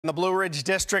The Blue Ridge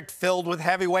District filled with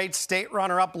heavyweights. State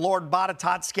runner-up Lord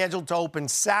Botetourt scheduled to open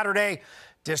Saturday.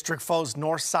 District foes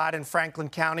Northside and Franklin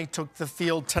County took the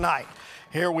field tonight.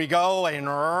 Here we go in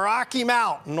Rocky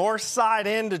Mount. Northside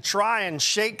in to try and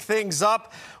shake things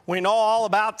up. We know all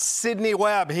about Sidney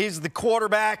Webb. He's the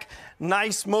quarterback.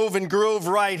 Nice move and groove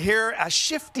right here. A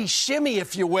shifty shimmy,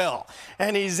 if you will.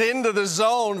 And he's into the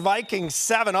zone. Vikings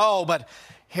 7-0. But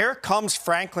here comes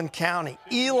Franklin County.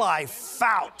 Eli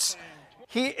Fouts.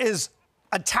 He is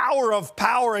a tower of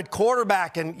power at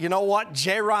quarterback, and you know what?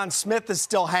 J-Ron Smith is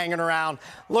still hanging around.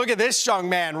 Look at this young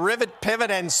man. Rivet,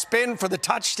 pivot, and spin for the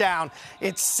touchdown.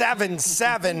 It's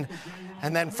 7-7.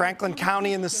 And then Franklin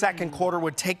County in the second quarter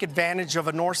would take advantage of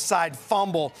a Northside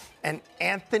fumble, and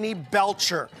Anthony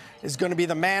Belcher is going to be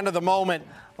the man of the moment.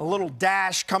 A little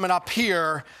dash coming up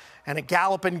here, and a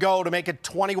gallop and go to make it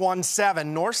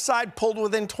 21-7. Northside pulled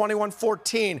within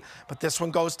 21-14, but this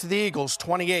one goes to the Eagles,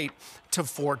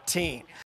 28-14.